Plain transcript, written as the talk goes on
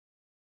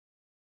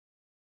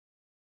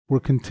We're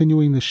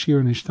continuing the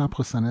shir in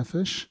Hishtapkhus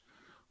HaNefesh.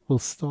 We'll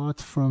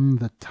start from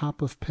the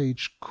top of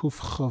page Kuf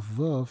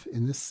Chavav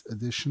in this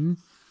edition.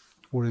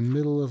 We're in the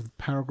middle of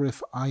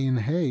paragraph Ayin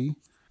Hey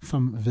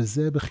from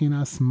V'zeh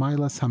Bechinas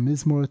Mailas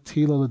HaMizmor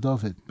Tila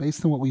LeDavid.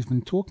 Based on what we've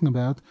been talking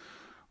about,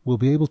 we'll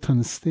be able to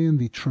understand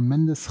the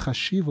tremendous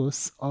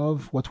chashivus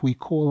of what we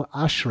call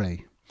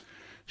Ashrei.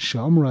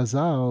 She'om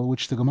Razal,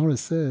 which the Gemara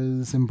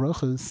says in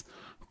Brachas,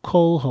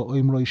 Kol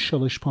ha'oimroi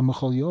shalish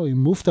pamachol yoy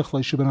muftach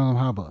le'shu ben olam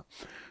haba,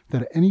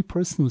 that any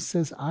person who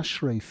says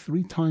Ashrei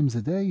 3 times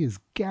a day is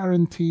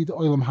guaranteed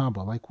olam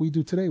haba. Like we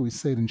do today, we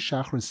say it in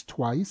Shachris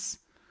twice,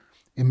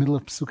 in middle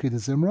of Psukei de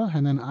Zimra,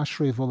 and then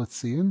Ashrei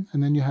Voletzion,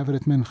 and then you have it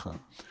at Mincha.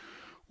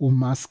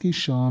 Umaski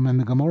Sham, and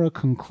the Gemara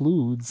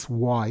concludes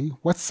why.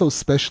 What's so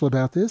special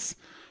about this?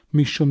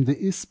 Mishum de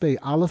Isbei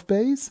Aleph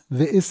Beis,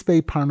 the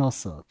Isbei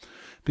Parnosa.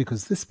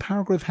 Because this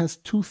paragraph has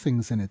 2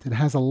 things in it. It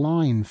has a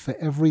line for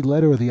every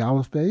letter of the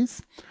Aleph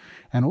Beis,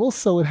 and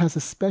also it has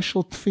a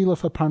special tefillah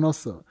for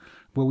Parnosa,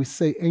 where we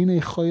say,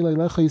 Einei choyle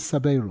lecha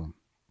yisaberu.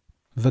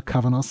 The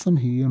kavanasam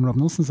he, and Rav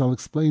Nosson Zal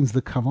explains,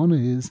 the kavana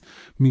is,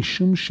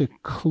 Mishum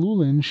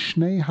sheklulin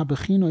shnei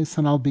habechinois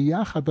hanal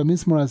biyachad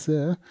b'mizmor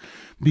hazeh,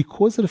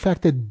 because of the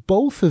fact that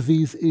both of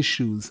these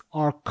issues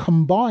are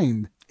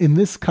combined in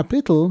this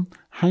kapitel,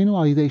 hainu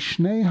al yidei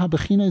shnei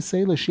habechinois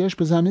eile sheyesh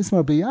b'zeh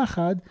hamizmor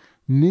biyachad,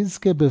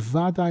 nizke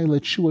bevadai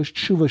letshuva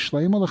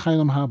shleima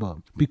l'chaylam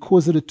haba.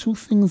 Because of the 2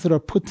 things that are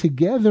put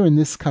together in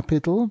this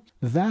kapitel,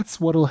 that's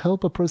what will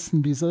help a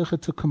person be zeicha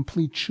to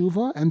complete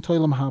tshuva and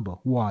toilam haba.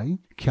 Why?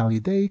 Ki al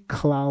yidei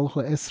klal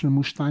ha'esrim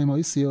u'shtayim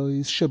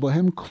ha'isiyos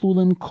shebohem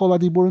klulim kol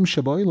hadiburim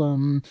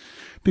sheboilam.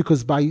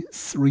 Because by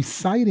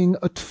reciting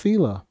a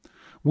tefillah,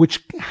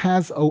 which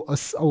has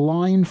a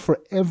line for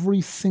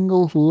every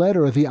single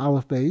letter of the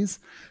Aleph Beis,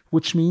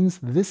 which means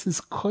this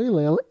is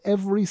koilel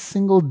every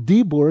single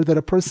dibur that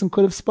a person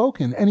could have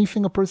spoken,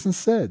 anything a person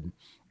said.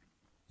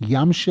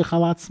 Yamshich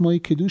al atzmoi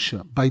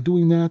kedusha. By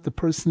doing that, the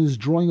person is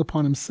drawing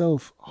upon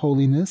himself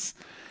holiness.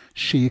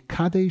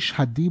 Sheyikadesh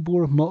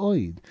hadibur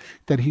ma'oid,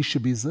 that he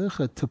should be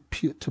zecha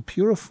to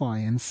purify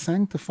and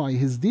sanctify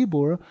his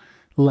dibur,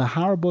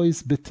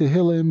 leharbois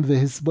b'tehillim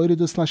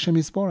v'hisboidus l'Hashem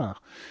yisborach,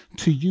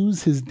 to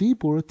use his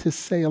dibur to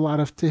say a lot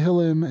of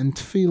tehillim and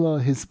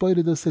tefillah,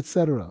 hisboidus,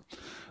 etc.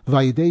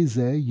 Vayidei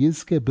zeh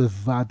yizke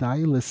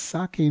bevadai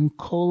lesakin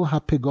kol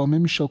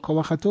hapegomim shel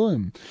kol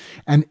hachatoim.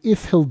 And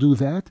if he'll do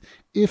that,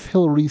 if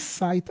he'll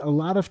recite a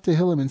lot of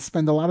tehillim and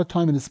spend a lot of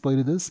time in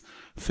hisboidus,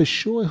 for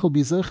sure he'll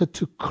be zecha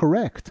to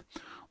correct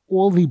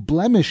all the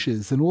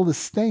blemishes and all the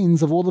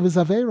stains of all of his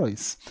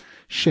averos,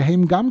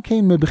 shehem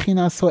gamkein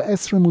mebechinas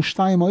ha'esrim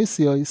u'shtayim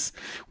oisiyos,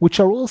 which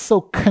are also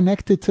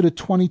connected to the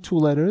 22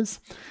 letters,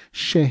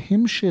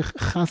 shehimshich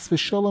chas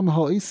v'sholom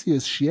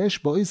ha'oisiyos sheyesh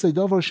ba'oisei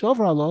dover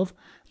shover alov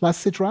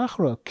lasitra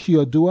achra ki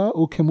yodua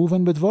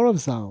u'kemuvan bedvorav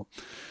zal.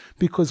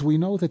 Because we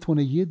know that when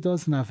a yid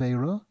does an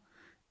avera,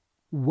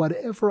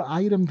 whatever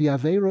item the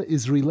avera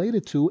is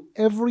related to,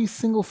 every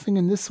single thing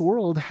in this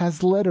world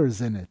has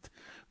letters in it.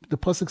 The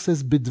pasuk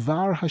says,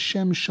 "Bidvar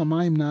Hashem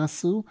shamayim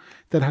nasu,"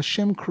 that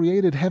Hashem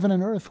created heaven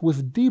and earth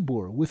with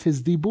dibur, with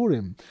his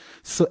diburim.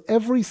 So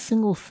every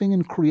single thing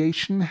in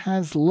creation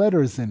has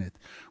letters in it.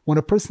 When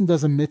a person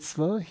does a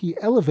mitzvah, he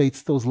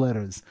elevates those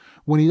letters.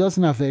 When he does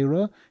an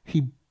avera,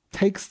 he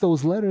takes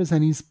those letters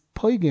and he's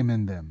poigim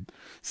in them.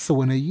 So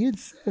when a yid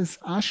says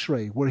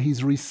Ashrei, where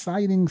he's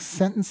reciting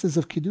sentences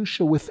of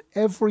kedusha with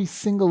every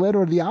single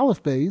letter of the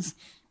Aleph Beis,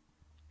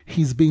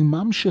 he's being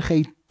mamshech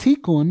a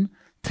tikun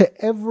to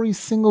every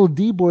single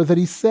dibur that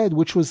he said,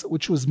 which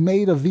was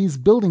made of these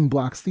building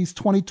blocks, these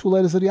 22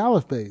 letters of the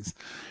Aleph Beis.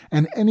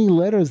 And any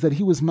letters that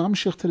he was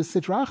mamshech to the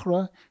Sitra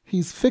Achra,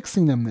 he's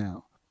fixing them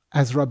now.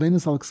 As Rabbeinu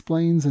Zal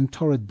explains in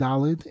Torah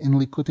Dalid, in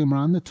Likutei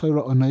Moharan, the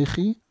Torah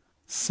Onechi,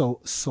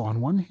 so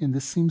on one hand,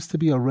 this seems to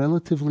be a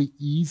relatively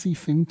easy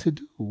thing to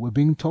do. We're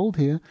being told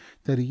here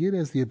that a yid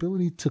has the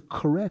ability to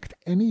correct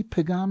any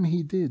pegam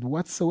he did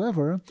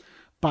whatsoever,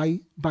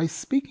 by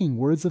speaking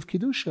words of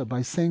Kedusha,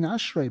 by saying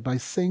Ashrei, by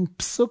saying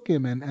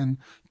Psukim and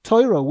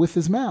Torah with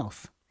his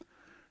mouth.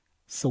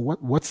 So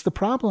what's the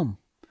problem?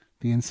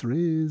 The answer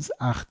is,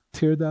 Ach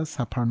tirdas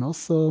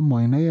haparnosa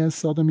moinea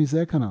sodom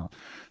izekanal.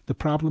 The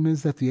problem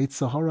is that the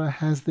Yetzer Hara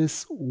has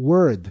this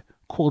word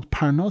called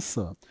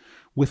parnosa,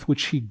 with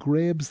which he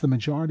grabs the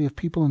majority of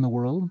people in the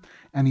world,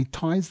 and he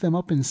ties them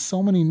up in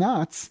so many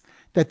knots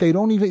that he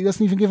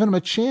doesn't even give them a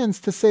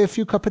chance to say a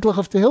few kapitel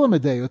of Tehillim a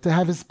day, or to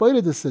have his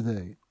spoidus a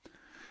day.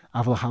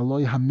 But this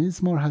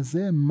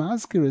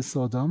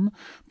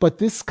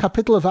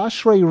kapitel of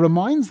Ashrei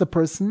reminds the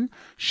person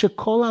that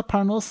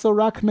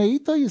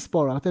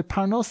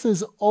parnosa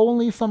is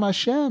only from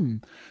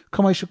Hashem.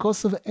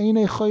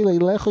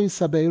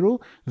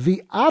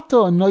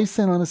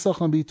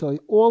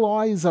 All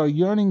eyes are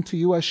yearning to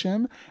you,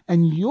 Hashem,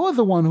 and you're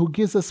the one who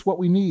gives us what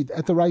we need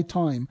at the right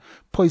time.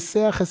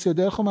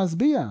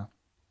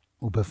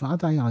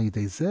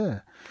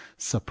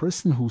 So a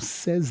person who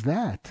says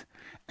that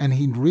and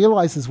he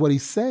realizes what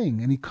he's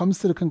saying, and he comes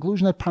to the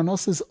conclusion that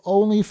parnos is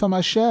only from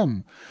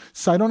Hashem.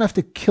 So I don't have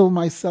to kill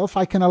myself.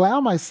 I can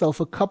allow myself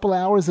a couple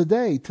hours a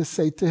day to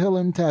say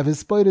Tehillim, to have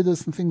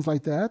Hishtapkhus and things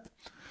like that.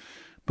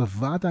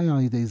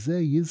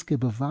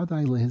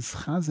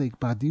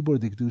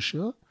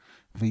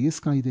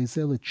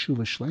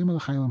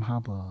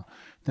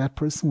 That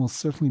person will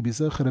certainly be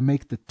zecher to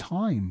make the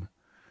time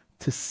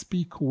to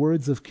speak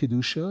words of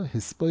Kedusha,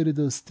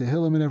 Hishtapkhus,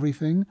 Tehillim and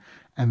everything,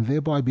 and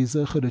thereby be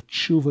zecher to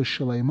tshuva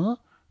shalema,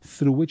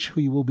 through which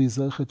he will be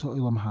zecher to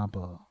Olam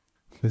Haba.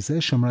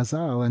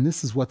 And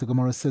this is what the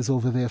Gemara says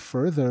over there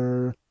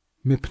further.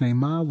 Why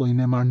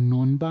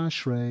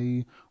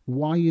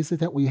is it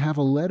that we have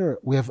a letter,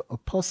 we have a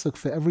pasuk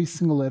for every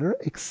single letter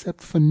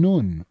except for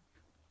nun?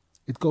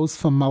 It goes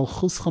from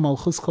Malchus Kol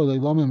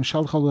Eilam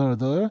Mishal Chol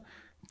Rador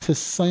to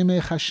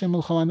Saimech Hashem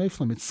El Chol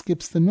HaNefesh. It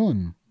skips the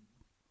nun.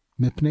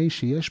 Because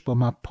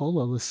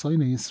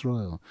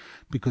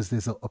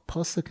there's a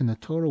pasuk in the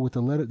Torah with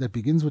the letter that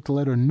begins with the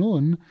letter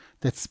nun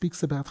that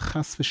speaks about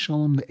chas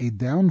v'shalom, a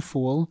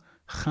downfall,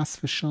 chas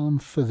v'shalom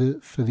for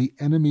the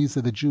enemies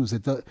of the Jews.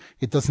 It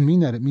doesn't mean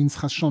that. It means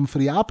chas v'shalom for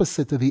the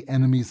opposite of the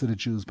enemies of the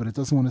Jews, but it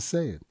doesn't want to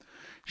say it.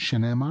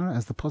 Shenemar,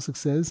 as the pasuk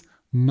says,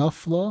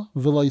 nafla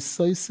v'lo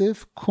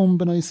yisosif kum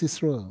b'nais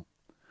Yisrael.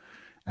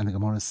 And the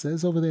Gemara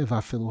says over there,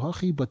 v'afilu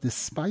hachi, but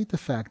despite the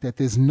fact that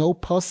there's no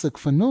pasuk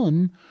for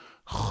nun,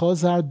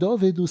 Chazar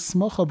David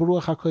usmacha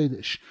b'ruach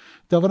hakodesh.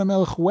 David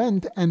HaMelech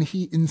went and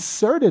he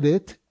inserted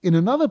it in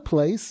another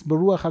place,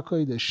 b'ruach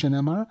hakodesh.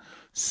 Shenemar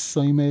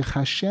soimech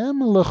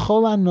Hashem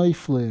lechol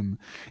hanoiflim.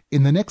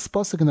 In the next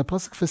pasuk, in the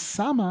pasuk for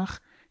Samach,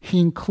 he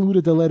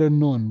included the letter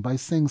Nun by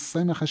saying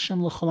soimech Hashem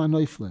lechol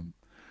hanoiflim.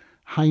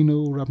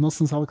 Hainu, Rav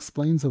Nosson Zal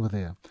explains over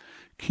there.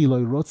 Ki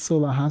lo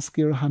rotzo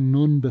lahaskir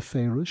hanun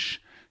beferish.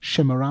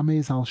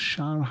 Shemarames al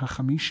shar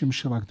hachamishim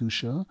shel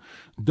hakdusha.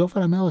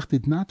 David HaMelech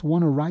did not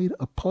want to write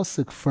a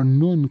pasuk for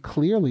nun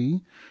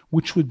clearly,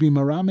 which would be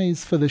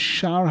marames for the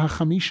shar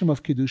hachamishim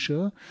of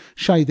kedusha,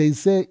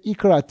 shaydezeh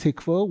ikra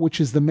tikva,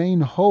 which is the main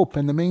hope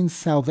and the main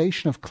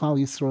salvation of Klal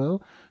Yisrael,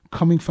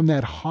 coming from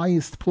that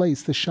highest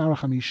place, the shar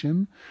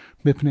hachamishim,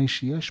 mipnei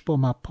sheyesh bo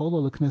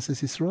mapola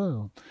leknesses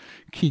Yisrael.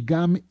 Ki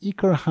gam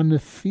ikar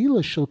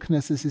hanefila shel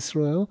knesses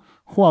Yisrael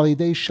hu al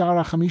yidei shar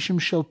hachamishim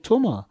shel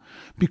tuma.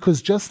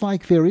 Because just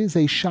like there is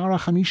a shar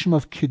hachamishim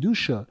of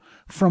kedusha,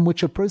 from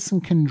which a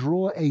person can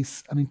draw an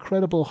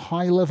incredible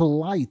high-level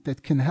light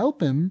that can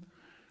help him,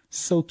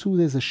 so too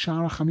there's a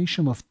shar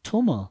hachamishim of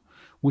tuma,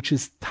 which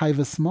is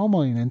taivas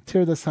momoin and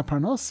tirdas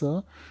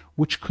haparnosa,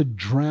 which could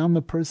drown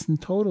the person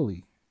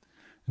totally.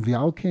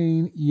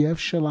 And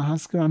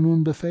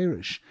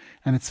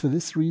it's for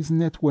this reason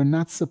that we're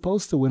not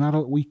supposed to,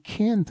 we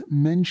can't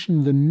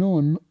mention the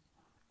nun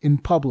in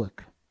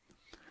public.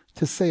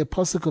 To say a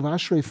pasuk of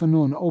Ashrei for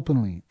nun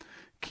openly.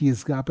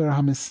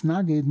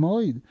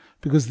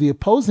 Because the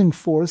opposing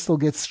force will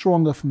get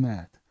stronger from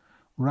that.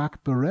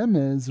 Rak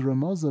beremez,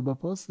 remoza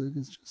b'pasuk,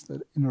 is just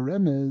that in a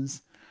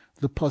remez,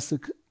 the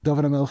pasuk,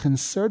 David HaMelech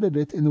inserted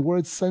it in the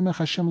word Saimech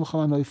Hashem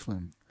l'chol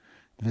hanoiflim.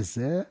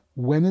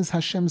 When is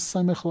Hashem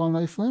Saimech l'chol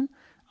hanoiflim?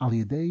 Al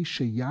yidei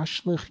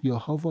sheyashlech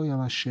Yehovah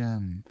el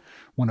Hashem.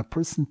 When a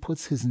person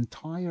puts his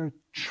entire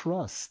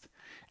trust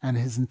and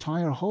his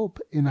entire hope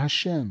in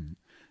Hashem.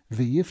 And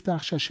to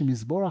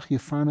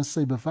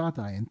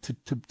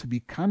be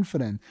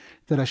confident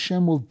that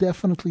Hashem will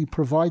definitely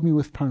provide me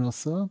with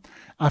parnasa,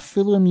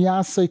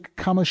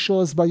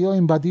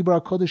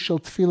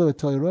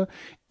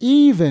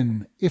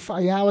 even if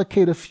I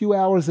allocate a few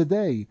hours a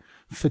day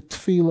for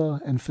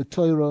tefillah and for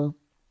Torah,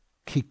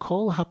 because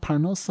all the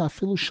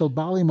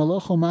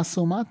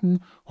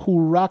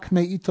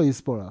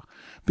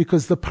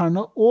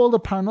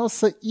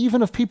parnasa,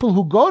 even of people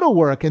who go to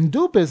work and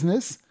do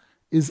business,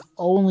 is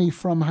only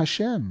from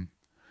Hashem.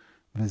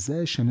 And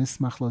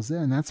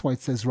that's why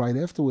it says right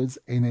afterwards,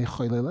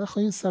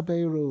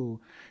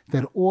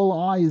 that all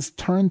eyes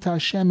turn to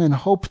Hashem and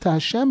hope to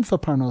Hashem for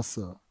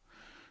parnasa.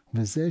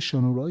 This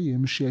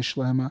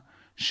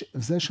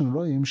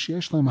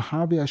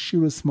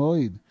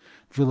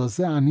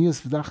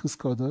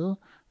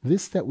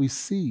that we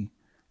see,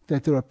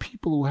 that there are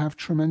people who have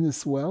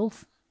tremendous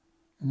wealth,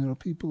 and there are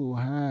people who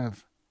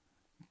have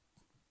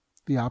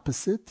the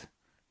opposite,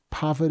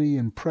 poverty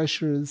and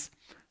pressures.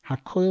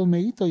 Hakoil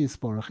meito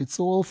yisborach. It's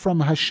all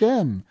from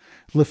Hashem.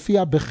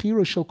 Lefia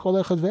bechira shel kol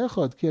echad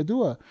ve'echad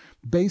kiyadua,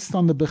 based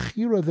on the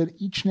bechira that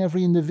each and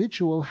every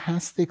individual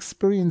has to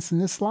experience in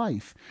this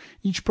life.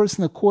 Each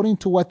person according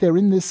to what they're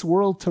in this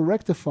world to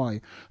rectify,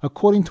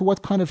 according to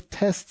what kind of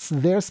tests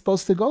they're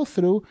supposed to go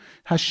through,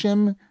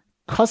 Hashem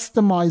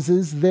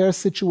customizes their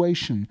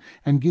situation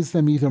and gives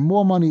them either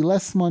more money,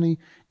 less money,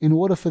 in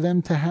order for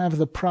them to have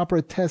the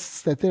proper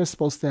tests that they're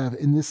supposed to have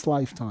in this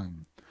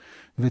lifetime.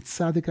 And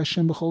Hashem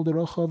is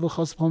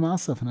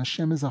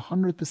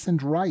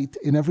 100% right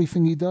in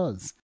everything he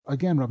does.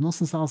 Again, Rav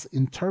Nosson Zal is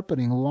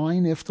interpreting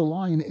line after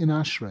line in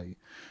Ashrei,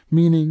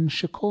 meaning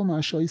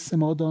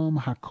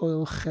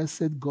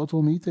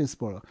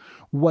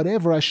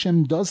whatever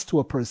Hashem does to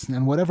a person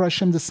and whatever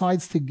Hashem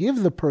decides to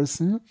give the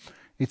person,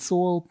 It's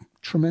all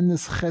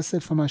tremendous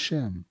chesed from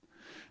Hashem.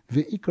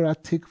 Ve'ikra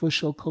tikva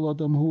shel kol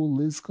adam hu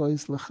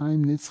lizkois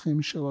l'chaim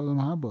nitzchim shel olam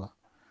haba.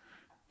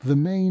 The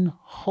main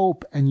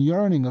hope and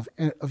yearning of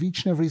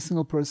each and every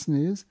single person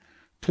is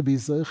to be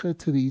zeicha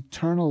to the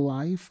eternal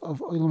life of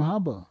olam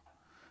haba.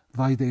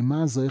 Vayidei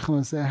ma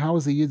zeicha. How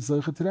is a yid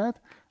zeicha to that?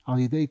 Al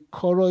yidei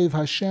korov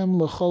Hashem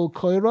l'chol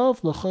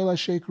koirov l'chol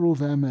hashekru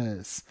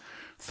v'emes.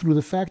 Through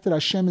the fact that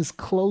Hashem is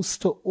close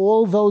to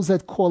all those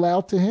that call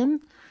out to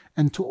Him,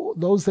 and to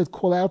those that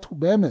call out to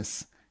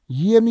Bemis,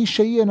 no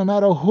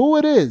matter who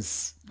it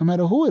is, no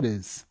matter who it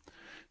is.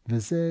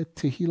 Meaning,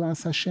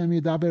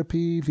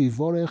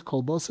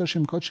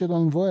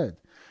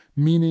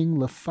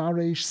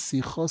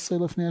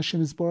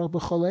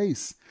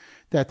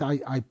 that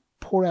I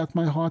pour out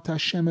my heart to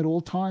Hashem at all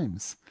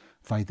times.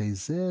 And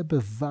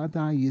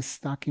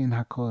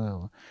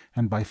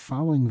by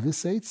following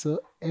this eitzah,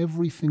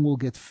 everything will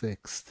get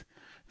fixed.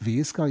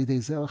 And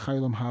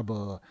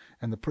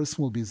the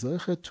person will be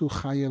zeicha to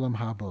Chai Olam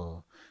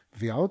Haba.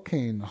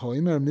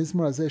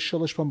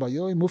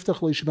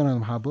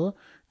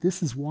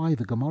 This is why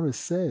the Gemara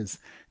says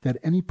that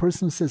any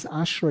person who says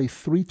Ashrei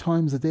 3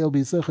 times a day will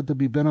be zeicha to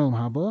be Ben Olam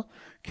Haba,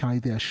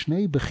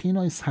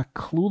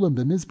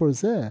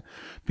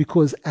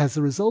 because as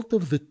a result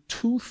of the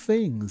 2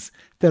 things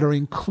that are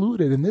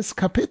included in this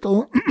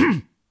capital,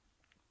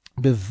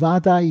 a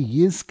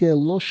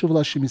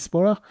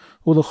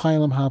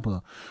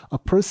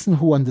person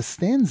who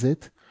understands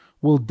it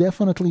will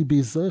definitely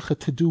be zeicha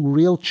to do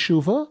real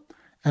tshuva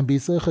and be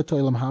zeicha to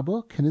Olam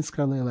Haba,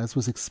 keniskar leil, as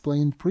was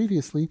explained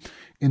previously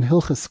in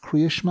Hilchas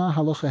Kriya Shema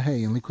Halacha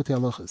Hey in Likutei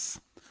Halachos.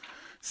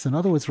 So in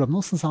other words, Rav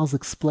Nosson Zal is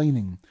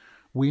explaining,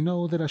 we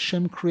know that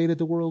Hashem created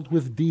the world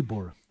with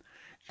dibur,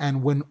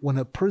 and when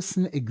a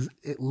person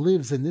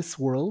lives in this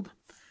world,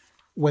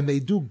 when they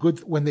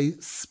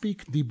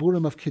speak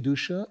diburim of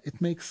kedusha, it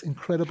makes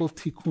incredible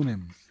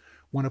tikkunim.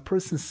 When a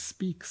person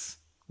speaks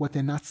what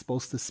they're not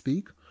supposed to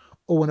speak,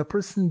 or when a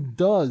person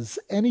does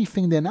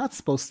anything they're not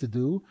supposed to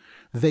do,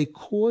 they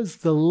cause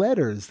the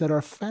letters that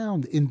are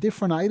found in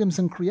different items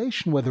in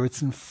creation, whether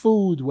it's in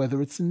food,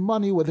 whether it's in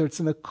money, whether it's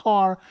in a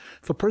car.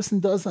 If a person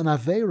does an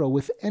aveira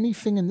with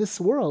anything in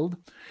this world,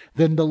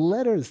 then the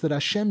letters that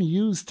Hashem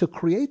used to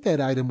create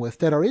that item with,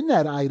 that are in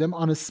that item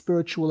on a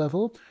spiritual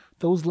level,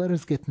 those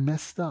letters get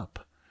messed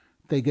up.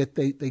 They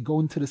go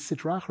into the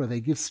Sitra Achra. They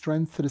give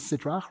strength to the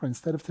Sitra Achra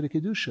instead of to the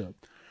Kedusha.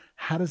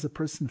 How does a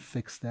person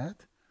fix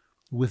that?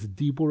 With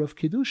dibur of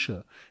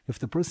kedusha. If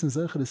the person is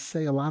zeicha to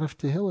say a lot of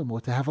tehillim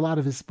or to have a lot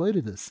of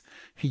hisbodedus,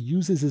 he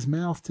uses his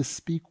mouth to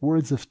speak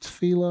words of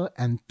tefillah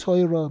and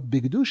Torah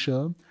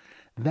b'kedusha.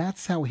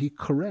 That's how he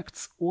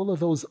corrects all of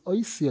those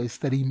oisios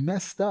that he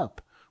messed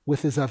up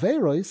with his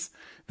averos.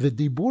 The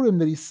diburim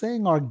that he's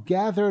saying are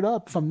gathered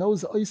up from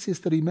those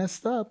oisios that he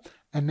messed up,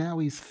 and now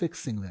he's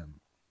fixing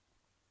them.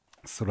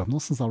 So Rav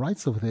Nosson Zal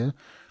writes over there,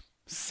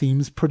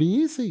 seems pretty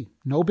easy,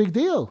 no big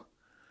deal.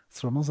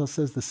 So Rav Nosson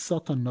says the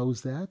Satan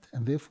knows that,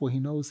 and therefore he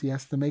knows he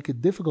has to make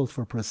it difficult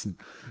for a person.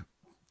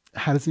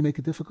 How does he make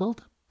it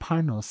difficult?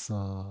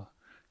 Parnasa.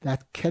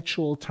 That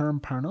catch-all term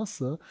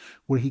parnasa,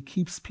 where he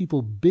keeps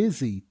people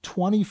busy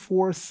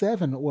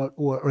 24/7,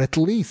 or at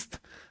least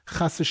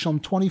chas v'shalom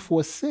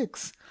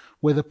 24/6,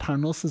 where the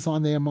parnasa is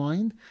on their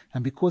mind,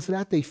 and because of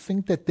that they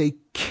think that they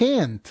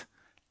can't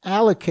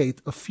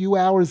allocate a few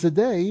hours a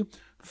day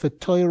for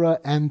Torah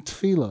and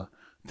Tefillah,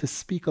 to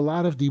speak a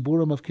lot of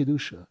diburim of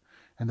Kedusha.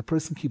 And the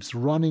person keeps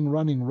running,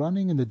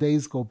 and the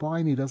days go by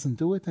and he doesn't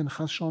do it, and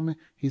Chashom,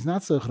 he's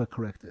not so to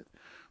correct it.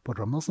 But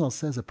Rav Nosson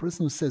says a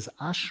person who says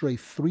Ashrei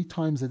 3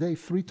 times a day,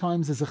 3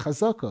 times is a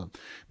chazaka,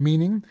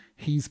 meaning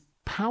he's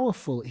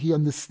powerful. He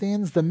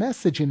understands the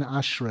message in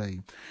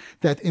Ashrei,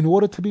 that in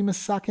order to be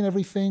Mesak in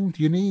everything,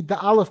 you need the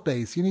Aleph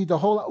base, you need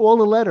all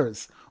the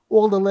letters.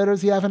 All the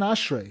letters you have in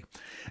Ashrei.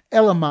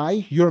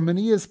 Elamai, your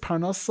mani is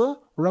Parnasa.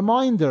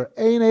 Reminder,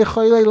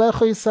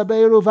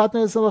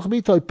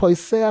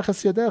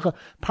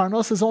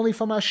 Parnasa is only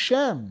from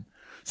Hashem.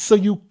 So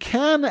you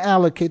can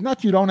allocate,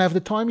 not you don't have the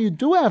time, you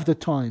do have the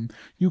time.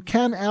 You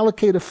can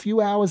allocate a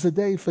few hours a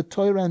day for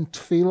Torah and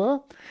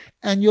Tefillah,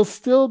 and you'll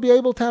still be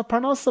able to have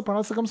Parnasa.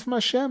 Parnasa comes from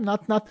Hashem,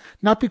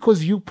 not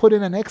because you put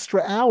in an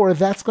extra hour,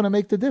 that's going to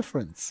make the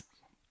difference.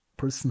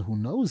 Person who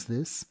knows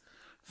this,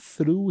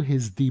 through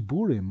his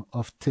diburim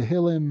of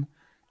Tehillim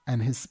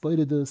and his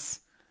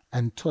spoidedus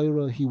and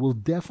Torah, he will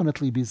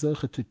definitely be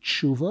zeicha to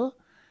tshuva,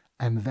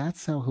 and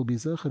that's how he'll be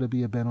zeicha to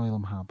be a ben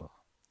olam haba.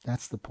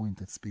 That's the point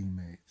that's being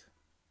made.